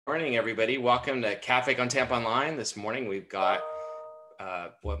Morning, everybody. Welcome to Café on Tampa Online. This morning, we've got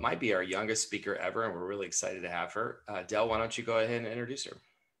what might be our youngest speaker ever, and we're really excited to have her. Del, why don't you go ahead and introduce her?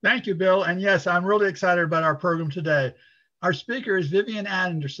 Thank you, Bill. And yes, I'm really excited about our program today. Our speaker is Vivian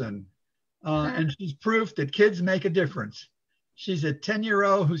Anderson, and she's proof that kids make a difference. She's a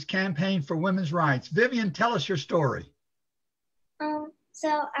 10-year-old who's campaigned for women's rights. Vivian, tell us your story.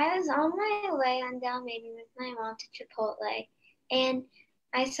 So I was on my way on down maybe with my mom to Chipotle, and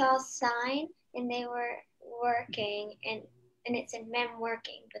I saw a sign, and they were working, and it said men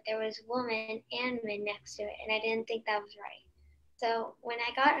working, but there was woman and men next to it, and I didn't think that was right. So when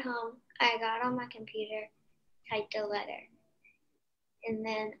I got home, I got on my computer, typed a letter, and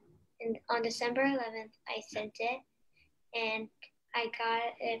then on December 11th, I sent it, and I got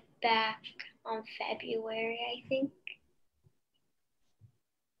it back on February, I think.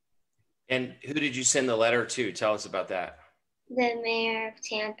 And who did you send the letter to? Tell us about that. The mayor of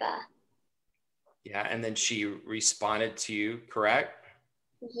Tampa. Yeah, and then she responded to you, correct?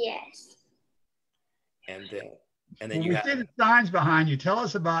 Yes. And then well, you see the signs behind you. Tell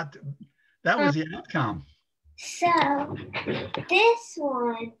us about that. Was the outcome? So this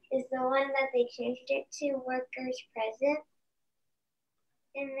one is the one that they changed it to workers present,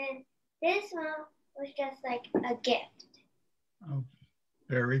 and then this one was just like a gift. Oh,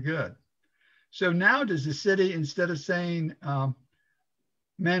 very good. So now does the city, instead of saying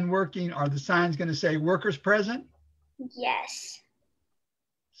men working, are the signs going to say workers present? Yes.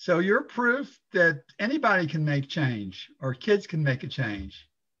 So you're proof that anybody can make change, or kids can make a change.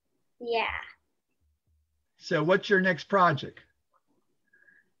 Yeah. So what's your next project?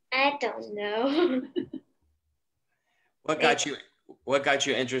 I don't know. What got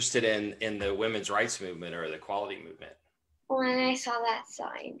you interested in the women's rights movement or the equality movement? When I saw that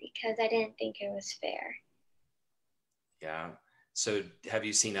sign, because I didn't think it was fair. Yeah. So have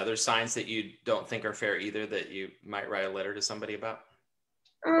you seen other signs that you don't think are fair either, that you might write a letter to somebody about?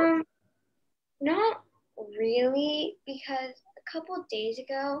 Not really, because a couple of days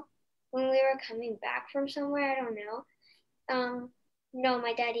ago when we were coming back from somewhere, I don't know, no,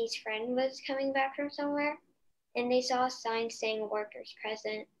 my daddy's friend was coming back from somewhere, and they saw a sign saying workers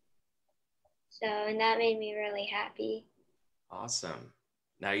present. So, and that made me really happy. Awesome.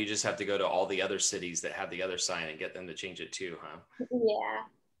 Now you just have to go to all the other cities that have the other sign and get them to change it too, huh?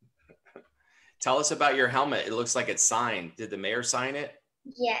 Yeah. Tell us about your helmet. It looks like it's signed. Did the mayor sign it?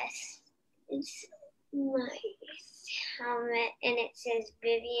 Yes. It's my helmet, and it says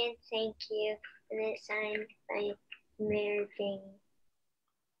Vivian, thank you, and it's signed by Mayor Jane.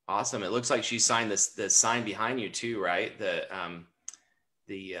 Awesome. It looks like she signed the sign behind you too, right? The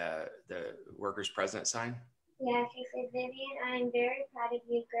workers present sign. Yeah, she said, Vivian, I am very proud of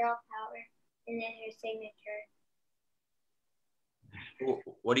you, girl power, and then her signature.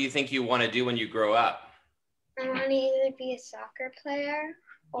 What do you think you want to do when you grow up? I want to either be a soccer player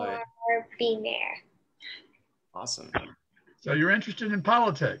or be mayor. Awesome. So you're interested in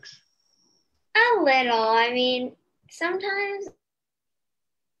politics? A little. I mean, sometimes.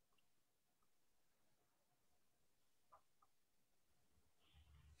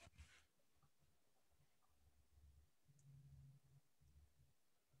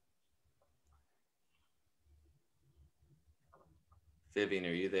 Vivian, are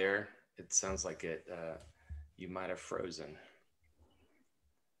you there? It sounds like you might have frozen.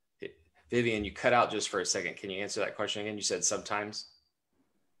 Vivian, you cut out just for a second. Can you answer that question again? You said sometimes.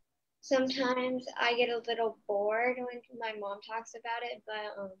 Sometimes I get a little bored when my mom talks about it,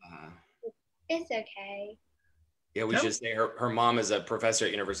 but it's okay. Yeah, we should say her mom is a professor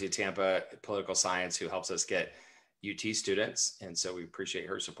at University of Tampa, political science, who helps us get UT students. And so we appreciate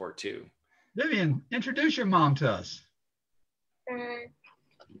her support too. Vivian, introduce your mom to us.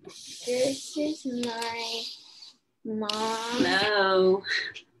 This is my mom. Hello.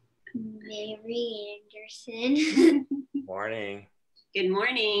 Mary Anderson. Morning. Good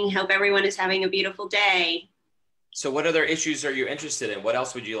morning. Hope everyone is having a beautiful day. So what other issues are you interested in? What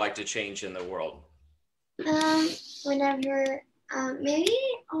else would you like to change in the world? Whenever, maybe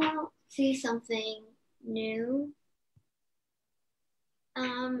I'll see something new.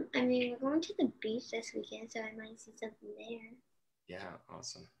 I mean, we're going to the beach this weekend, so I might see something there. Yeah,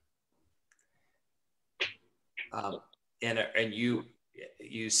 awesome. And you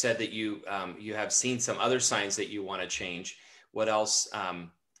said that you have seen some other signs that you want to change. What else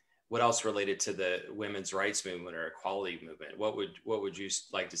related to the women's rights movement or equality movement? What would you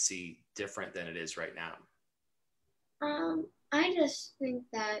like to see different than it is right now? I just think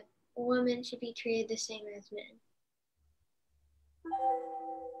that women should be treated the same as men.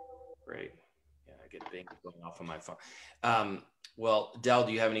 Great. Yeah, I get things going off on my phone. Well, Del,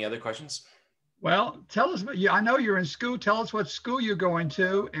 do you have any other questions? Well, tell us, I know you're in school. Tell us what school you're going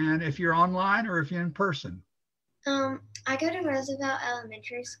to and if you're online or if you're in person. I go to Roosevelt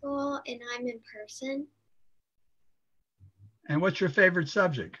Elementary School and I'm in person. And what's your favorite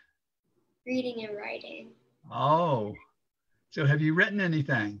subject? Reading and writing. Oh, so have you written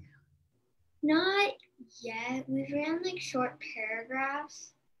anything? Not yet. We've written like short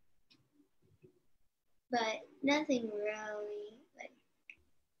paragraphs, but nothing really like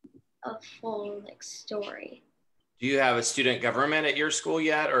a full like story. Do you have a student government at your school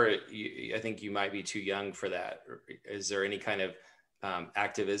yet? Or I think you might be too young for that. Or is there any kind of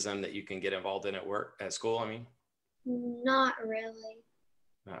activism that you can get involved in at school? I mean, not really.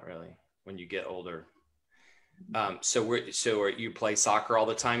 Not really. When you get older. So you play soccer all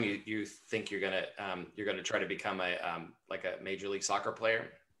the time. You think you're gonna try to become a like a major league soccer player?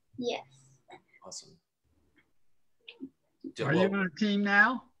 Yes. Awesome. Are you on a team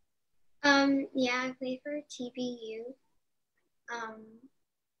now? Yeah, I play for TBU.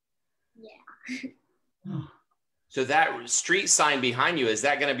 Yeah. Oh. So that street sign behind you, is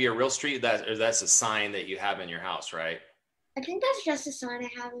that going to be a real street, or that's a sign that you have in your house, right? I think that's just a sign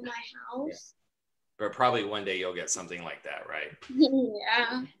I have in my house. Yeah. But probably one day you'll get something like that, right?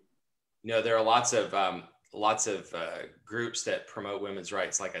 Yeah. You know, there are lots of groups that promote women's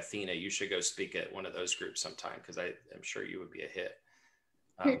rights, like Athena. You should go speak at one of those groups sometime, because I'm sure you would be a hit.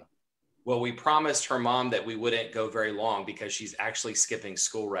 Well, we promised her mom that we wouldn't go very long because she's actually skipping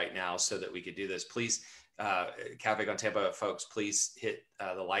school right now so that we could do this. Please, Café con Tampa folks, please hit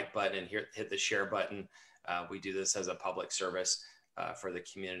the like button and hit the share button. We do this as a public service for the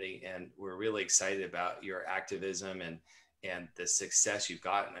community, and we're really excited about your activism and the success you've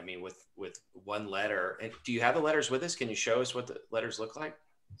gotten. I mean, with one letter. And do you have the letters with us? Can you show us what the letters look like?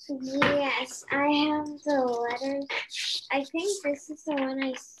 Yes, I have the letters. I think this is the one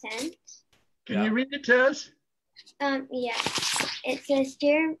I sent. Can you read it to us? Yeah. It says,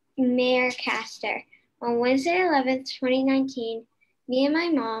 Dear Mayor Castor, on Wednesday 11th, 2019, me and my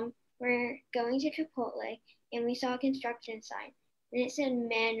mom were going to Chipotle and we saw a construction sign and it said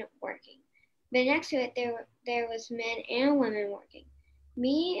men working. But next to it, there was men and women working.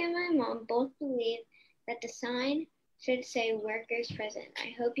 Me and my mom both believe that the sign should say workers present.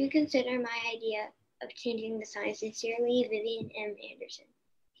 I hope you consider my idea of changing the sign. Sincerely, Vivian M. Anderson.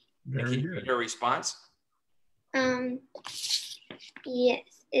 Can you read your response? Yes,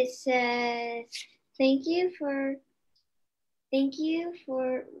 it says, thank you for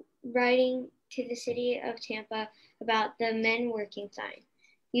writing to the city of Tampa about the men working sign.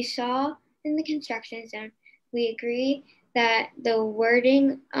 You saw in the construction zone, we agree that the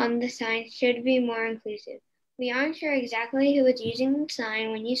wording on the sign should be more inclusive. We aren't sure exactly who was using the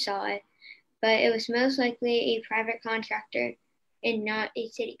sign when you saw it, but it was most likely a private contractor and not a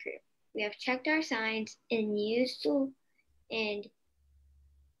city crew. We have checked our signs and used the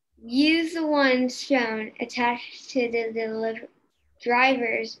ones shown attached to the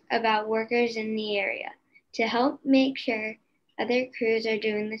drivers about workers in the area. To help make sure other crews are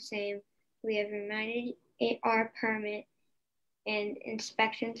doing the same, we have reminded our permit and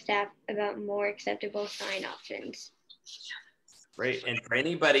inspection staff about more acceptable sign options. Great. And for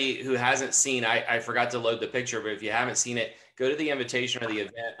anybody who hasn't seen, I forgot to load the picture, but if you haven't seen it, go to the invitation or the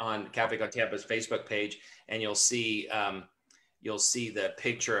event on Café con Tampa's Facebook page, and you'll see the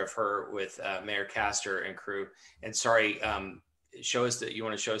picture of her with Mayor Castor and crew. And sorry, show us that. You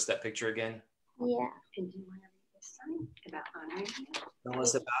want to show us that picture again? Yeah. And do you want to read this sign about honoring you? Tell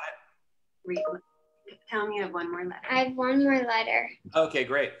us about it. Tell me you have one more letter. I have one more letter. Okay,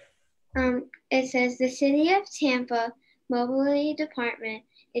 great. It says, the City of Tampa Mobility Department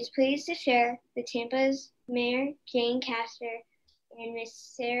is pleased to share that Tampa's Mayor Jane Castor and Miss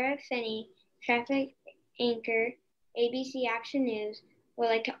Sarah Finney, traffic anchor, ABC Action News, would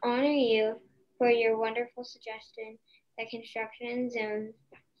like to honor you for your wonderful suggestion that construction zones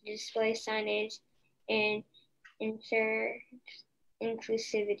display signage and ensure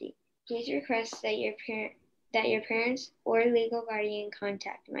inclusivity. Please request that your parents or legal guardian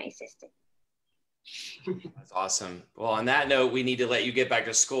contact my assistant. That's awesome. Well, on that note, we need to let you get back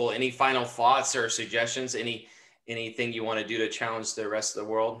to school. Any final thoughts or suggestions? Anything you want to do to challenge the rest of the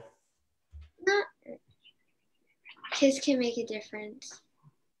world? Kids can make a difference.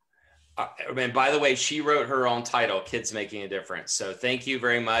 And by the way, she wrote her own title, Kids Making a Difference. So thank you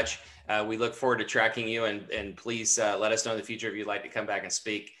very much. We look forward to tracking you, and please let us know in the future if you'd like to come back and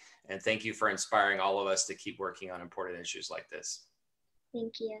speak. And thank you for inspiring all of us to keep working on important issues like this.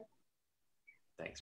 Thank you.